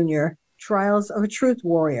RFK Jr., Trials of a Truth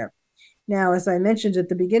Warrior. Now, as I mentioned at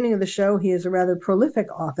the beginning of the show, he is a rather prolific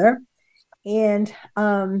author. And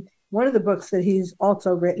one of the books that he's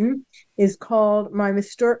also written is called My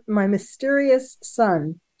Mysterious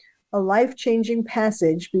Son, a life-changing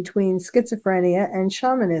passage between schizophrenia and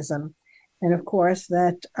shamanism. And of course,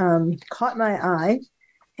 that caught my eye.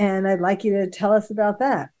 And I'd like you to tell us about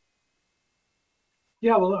that.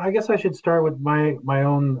 Yeah, well, I guess I should start with my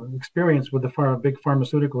own experience with the big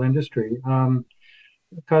pharmaceutical industry.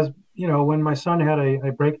 Because, you know, when my son had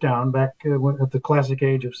a breakdown back at the classic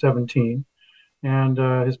age of 17, and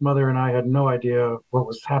his mother and I had no idea what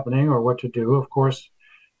was happening or what to do. Of course,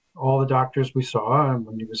 all the doctors we saw, and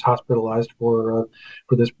when he was hospitalized for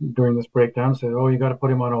this during this breakdown, said, "Oh, you got to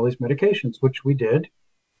put him on all these medications," which we did.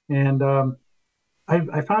 And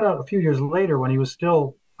I found out a few years later when he was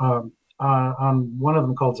still on one of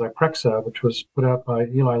them called Zyprexa, which was put out by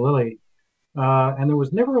Eli Lilly. And there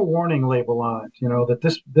was never a warning label on it, you know, that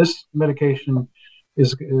this medication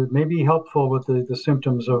may be helpful with the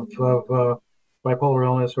symptoms of bipolar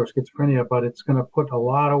illness or schizophrenia, but it's going to put a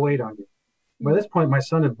lot of weight on you. By this point, my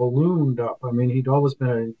son had ballooned up. I mean, he'd always been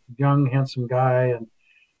a young, handsome guy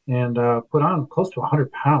and put on close to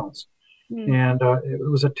 100 pounds. And it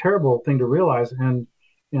was a terrible thing to realize. And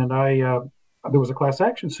there was a class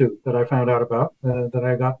action suit that I found out about that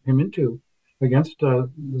I got him into against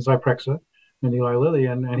Zyprexa and Eli Lilly,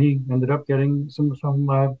 and he ended up getting some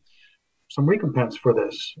recompense for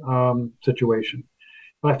this situation.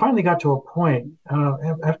 But I finally got to a point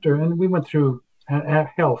and we went through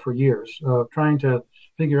hell for years trying to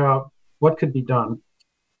figure out what could be done.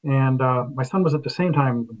 And my son was at the same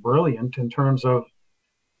time brilliant in terms of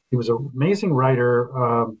he was an amazing writer,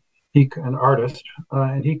 an artist,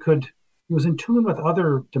 and he was in tune with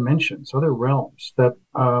other dimensions, other realms that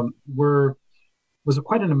was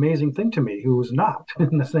quite an amazing thing to me, who was not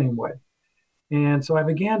in the same way. And so I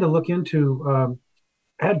began to look into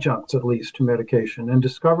adjuncts, at least, to medication, and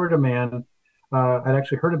discovered a man. I'd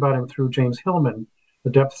actually heard about him through James Hillman,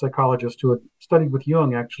 the depth psychologist who had studied with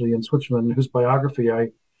Jung, actually, in Switzerland, whose biography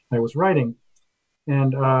I was writing.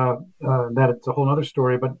 And that it's a whole other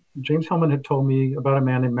story. But James Hillman had told me about a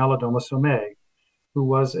man named Malidoma Somé, who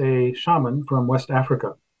was a shaman from West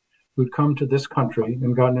Africa, who'd come to this country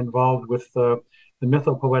and gotten involved with the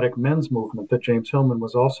mythopoetic men's movement that James Hillman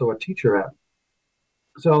was also a teacher at.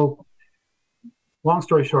 So, long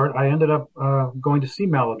story short, I ended up going to see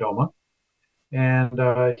Malidoma, and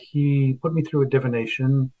he put me through a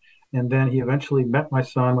divination, and then he eventually met my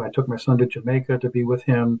son. I took my son to Jamaica to be with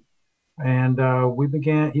him, and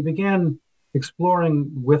he began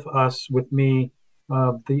exploring with me,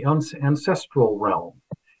 the ancestral realm.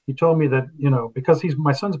 He told me that, you know, because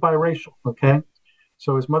my son's biracial, okay?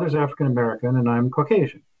 So his mother's African-American and I'm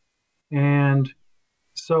Caucasian. And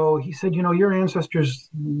so he said, you know, your ancestors,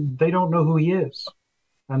 they don't know who he is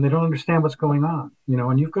and they don't understand what's going on, you know,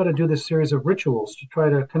 and you've got to do this series of rituals to try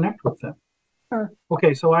to connect with them. Sure.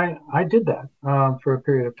 Okay, so I did that for a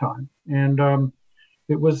period of time. And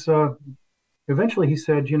it was, eventually he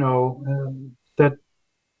said, you know, that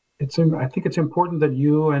I think it's important that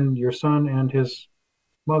you and your son and his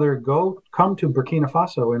mother come to Burkina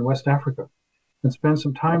Faso in West Africa and spend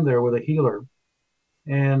some time there with a healer.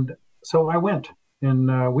 And so I went,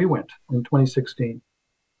 and we went in 2016.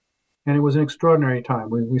 And it was an extraordinary time.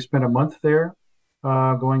 We spent a month there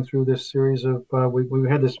going through this series of, we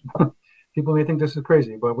had this, people may think this is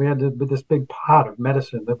crazy, but we had this big pot of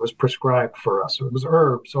medicine that was prescribed for us. So it was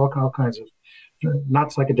herbs, all kinds of, not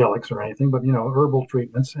psychedelics or anything, but, herbal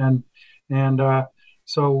treatments. And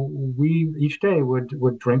so we each day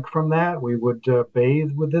would drink from that. We would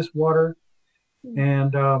bathe with this water.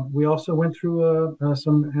 And we also went through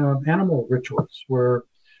some animal rituals where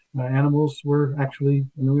animals were actually,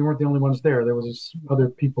 we weren't the only ones there. There was other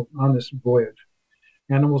people on this voyage.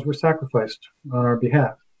 Animals were sacrificed on our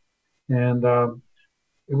behalf. And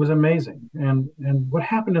it was amazing. And what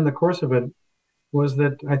happened in the course of it was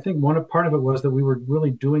that I think part of it was that we were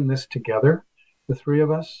really doing this together, the three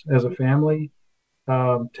of us as a family,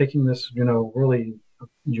 taking this, really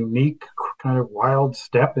unique kind of wild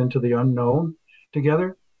step into the unknown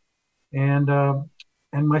together. And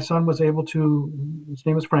my son was able to, his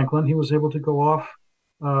name is Franklin, he was able to go off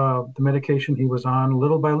the medication he was on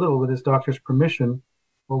little by little with his doctor's permission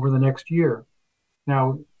over the next year.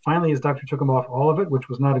 Now, finally, his doctor took him off all of it, which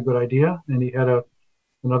was not a good idea, and he had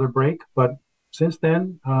another break. But since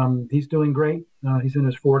then, he's doing great. He's in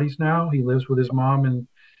his 40s now. He lives with his mom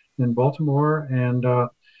in Baltimore, and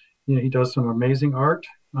he does some amazing art.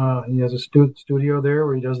 He has a studio there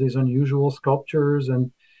where he does these unusual sculptures,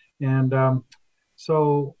 and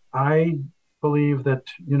so I believe that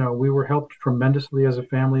we were helped tremendously as a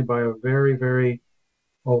family by a very, very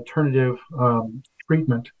alternative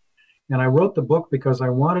treatment. And I wrote the book because I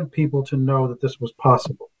wanted people to know that this was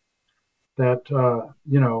possible. That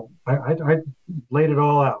I laid it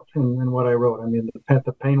all out in what I wrote. I mean,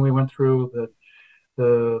 the pain we went through,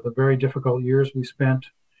 the very difficult years we spent,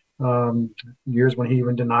 years when he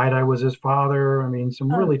even denied I was his father. I mean,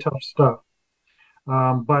 some really tough stuff.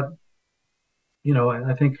 But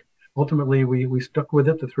I think ultimately we stuck with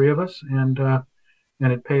it, the three of us, and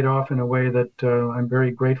it paid off in a way that I'm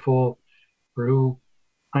very grateful for who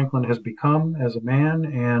Franklin has become as a man,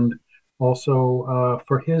 and also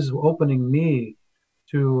for his opening me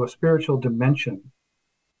to a spiritual dimension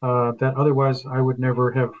that otherwise I would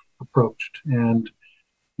never have approached. And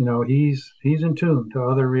he's in tune to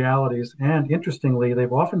other realities. And interestingly,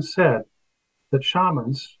 they've often said that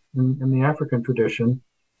shamans in the African tradition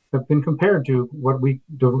have been compared to what we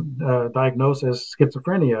diagnose as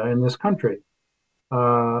schizophrenia in this country.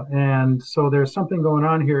 And so there's something going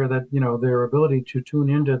on here that, their ability to tune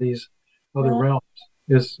into these other realms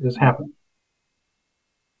is happening.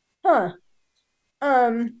 Huh.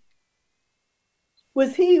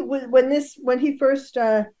 Was he when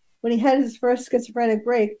he had his first schizophrenic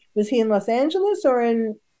break, was he in Los Angeles or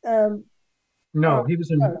in No, he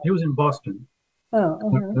was in Boston. Oh,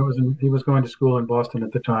 uh-huh. He was going to school in Boston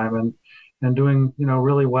at the time and doing,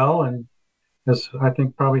 really well. And as I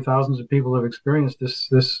think probably thousands of people have experienced,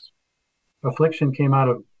 this affliction came out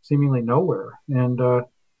of seemingly nowhere. And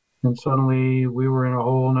suddenly we were in a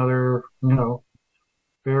whole nother,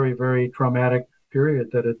 very, very traumatic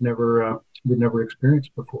period that we'd never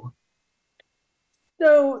experienced before.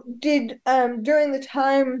 So did during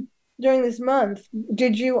this month,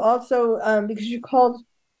 did you also because you called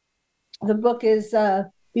the book is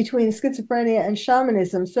between schizophrenia and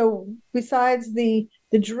shamanism. So besides the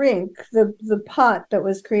drink, the pot that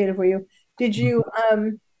was created for you, did you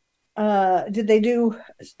did they do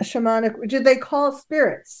shamanic? Did they call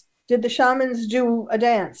spirits? Did the shamans do a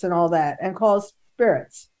dance and all that and call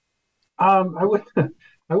spirits? I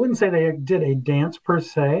wouldn't say they did a dance per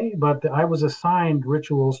se, but I was assigned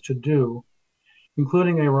rituals to do,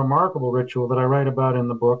 including a remarkable ritual that I write about in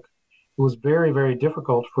the book. It was very, very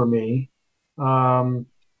difficult for me that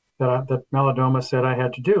Malidoma said I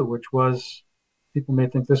had to do, which was, people may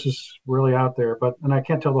think this is really out there, and I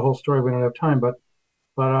can't tell the whole story, we don't have time, but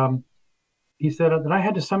he said that I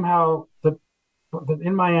had to somehow, that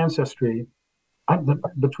in my ancestry,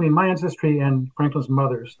 between my ancestry and Franklin's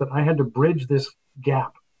mother's, that I had to bridge this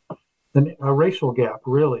gap, a racial gap,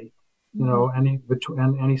 really,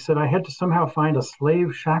 and he said I had to somehow find a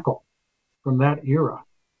slave shackle from that era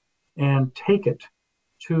and take it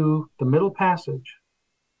to the Middle Passage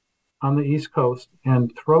on the East Coast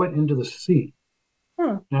and throw it into the sea.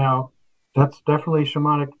 Now, that's definitely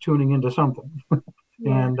shamanic tuning into something.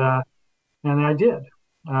 Yeah. And I did.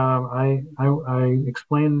 I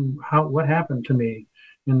explained what happened to me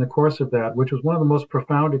in the course of that, which was one of the most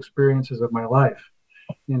profound experiences of my life,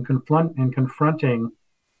 in confronting,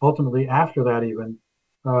 ultimately after that even,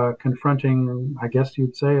 confronting, I guess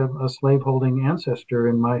you'd say, a slaveholding ancestor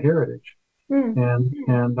in my heritage.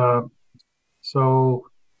 And so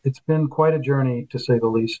it's been quite a journey, to say the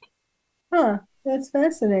least. That's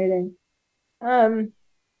fascinating.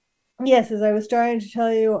 Yes, as I was starting to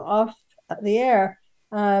tell you off the air,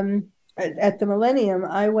 at the Millennium,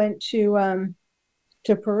 I went to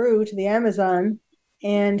Peru, to the Amazon,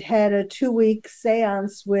 and had a 2-week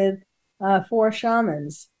seance with 4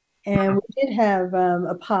 shamans. And we did have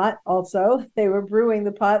a pot also. They were brewing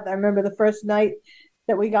the pot. I remember the first night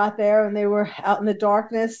that we got there, and they were out in the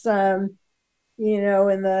darkness, in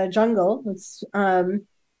the jungle.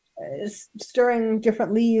 It's stirring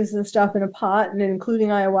different leaves and stuff in a pot, and including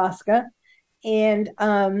ayahuasca. And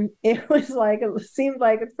it seemed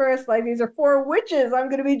like at first, like, these are 4 witches. I'm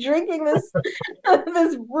going to be drinking this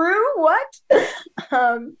this brew. What?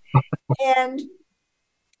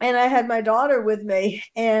 And I had my daughter with me,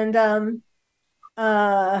 and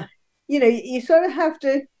you sort of have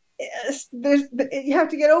to you have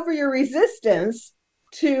to get over your resistance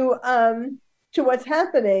to what's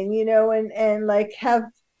happening, and like have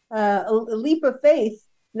a leap of faith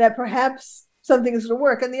that perhaps something is going to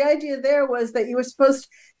work. And the idea there was that you were supposed to,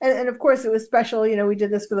 and of course it was special, we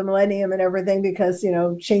did this for the Millennium and everything because,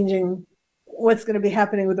 changing what's going to be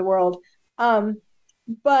happening with the world.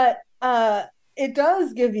 But it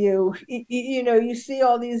does give you, you see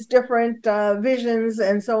all these different visions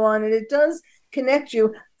and so on, and it does connect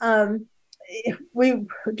you. During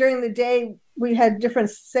the day, we had different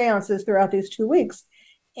seances throughout these 2 weeks.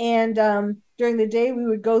 And during the day, we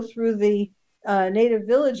would go through the native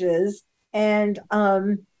villages, and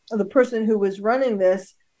the person who was running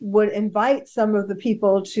this would invite some of the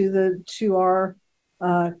people to our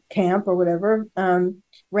camp or whatever,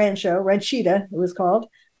 ranchita, it was called,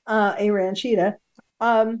 a ranchita,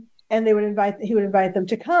 and he would invite them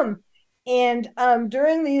to come. And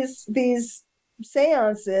during these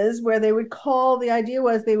seances, where they would the idea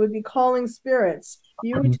was they would be calling spirits.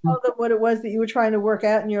 You would tell them what it was that you were trying to work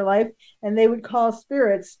out in your life, and they would call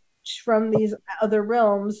spirits from these other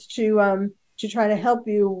realms to try to help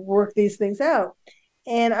you work these things out.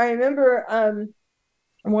 And I remember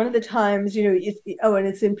one of the times, and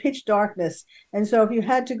it's in pitch darkness. And so if you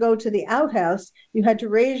had to go to the outhouse, you had to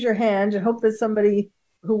raise your hand and hope that somebody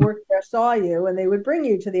who worked there saw you, and they would bring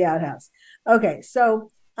you to the outhouse. Okay, so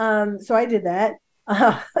I did that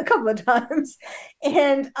a couple of times,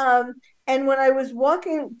 and when I was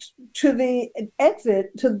walking to the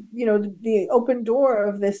exit, to the open door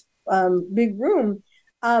of this big room,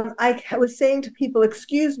 I was saying to people,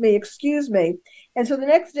 "Excuse me, excuse me." And so the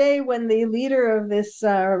next day, when the leader of this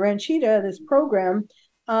ranchita, this program,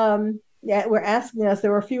 were asking us,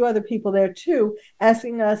 there were a few other people there too,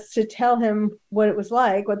 asking us to tell him what it was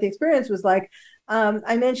like, what the experience was like.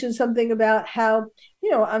 I mentioned something about how,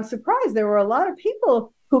 I'm surprised there were a lot of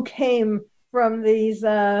people who came from these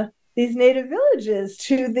native villages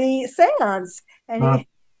to the seance, and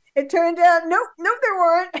it turned out, nope, there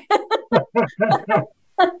weren't.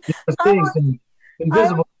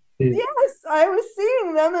 Invisible. Yes, I was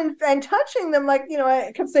seeing them and touching them, like,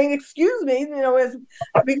 I kept saying, "Excuse me," because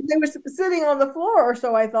they were sitting on the floor, or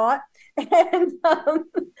so I thought. And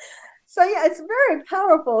so, yeah, it's very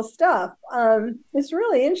powerful stuff. It's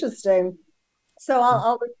really interesting. So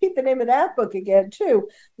I'll repeat the name of that book again, too.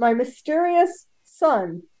 My Mysterious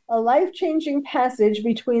Son, a life-changing passage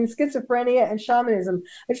between schizophrenia and shamanism.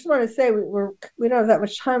 I just want to say we don't have that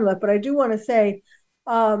much time left, but I do want to say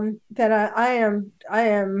that I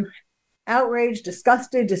am outraged,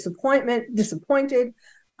 disgusted, disappointed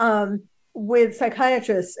with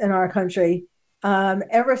psychiatrists in our country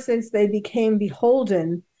ever since they became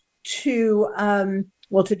beholden to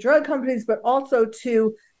drug companies, but also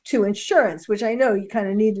to insurance, which I know you kind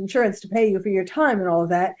of need insurance to pay you for your time and all of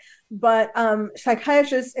that. But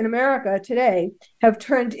psychiatrists in America today have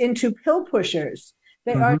turned into pill pushers.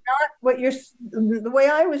 They are not the way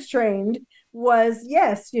I was trained was,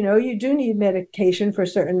 yes, you do need medication for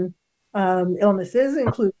certain illnesses,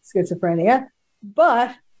 including schizophrenia,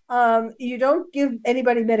 but you don't give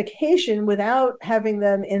anybody medication without having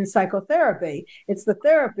them in psychotherapy. It's the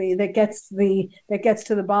therapy that gets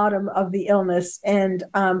to the bottom of the illness and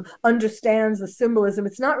understands the symbolism.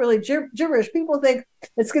 It's not really gibberish. People think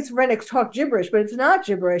that schizophrenics talk gibberish, but it's not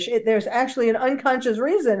gibberish. There's actually an unconscious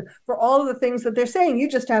reason for all of the things that they're saying. You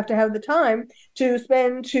just have to have the time to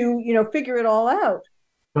spend to figure it all out.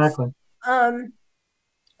 Exactly.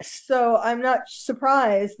 So I'm not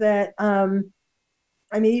surprised that.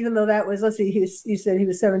 Even though that was, let's see, you said he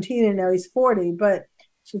was 17 and now he's 40, but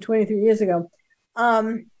so 23 years ago.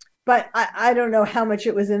 But I don't know how much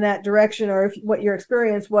it was in that direction or what your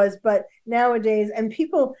experience was, but nowadays, and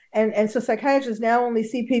people, and so psychiatrists now only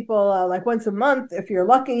see people like once a month, if you're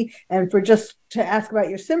lucky, and for just to ask about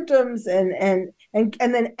your symptoms and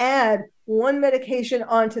then add one medication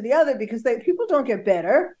onto the other because people don't get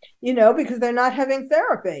better, because they're not having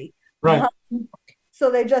therapy. Right. So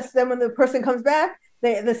then when the person comes back,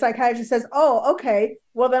 the psychiatrist says, "Oh, okay,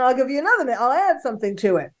 well then I'll give you another minute. I'll add something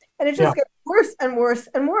to it," and it just gets worse and worse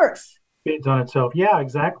and worse. Feeds on itself. Yeah,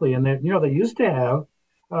 exactly. And they used to have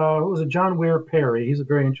who was it? John Weir Perry. He's a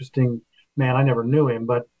very interesting man. I never knew him,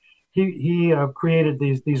 but he created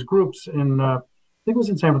these groups in I think it was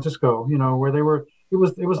in San Francisco. Where they were. It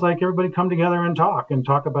was like everybody come together and talk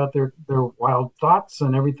about their wild thoughts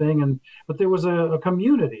and everything. But there was a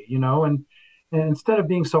community, and instead of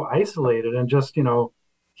being so isolated and just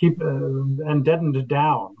keep and deadened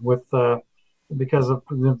down with because of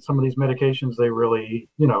some of these medications, they really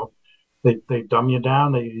they dumb you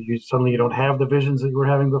down. Suddenly you don't have the visions that you were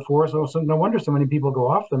having before. So no wonder so many people go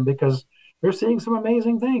off them, because they're seeing some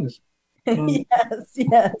amazing things.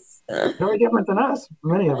 Yes. Very different than us,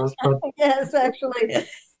 many of us. But yes, actually,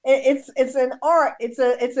 it's an art. It's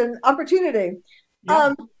an opportunity.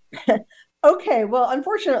 Yeah. Okay. Well,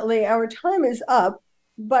 unfortunately, our time is up.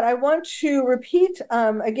 But I want to repeat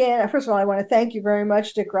again. First of all, I want to thank you very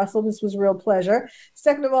much, Dick Russell. This was a real pleasure.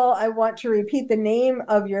 Second of all, I want to repeat the name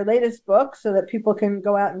of your latest book so that people can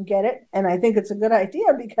go out and get it. And I think it's a good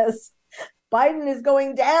idea because Biden is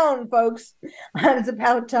going down, folks, and it's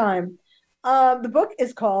about time. The book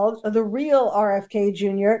is called The Real RFK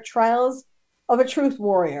Jr. Trials of a Truth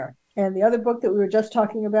Warrior. And the other book that we were just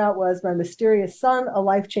talking about was My Mysterious Son, A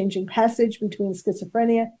Life-Changing Passage Between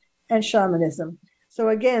Schizophrenia and Shamanism. So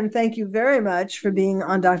again, thank you very much for being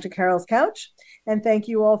on Dr. Carol's Couch. And thank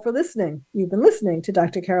you all for listening. You've been listening to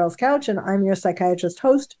Dr. Carol's Couch, and I'm your psychiatrist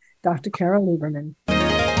host, Dr. Carol Lieberman.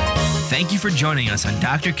 Thank you for joining us on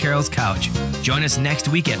Dr. Carol's Couch. Join us next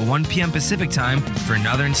week at 1 p.m. Pacific Time for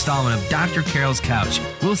another installment of Dr. Carol's Couch.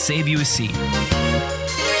 We'll save you a seat.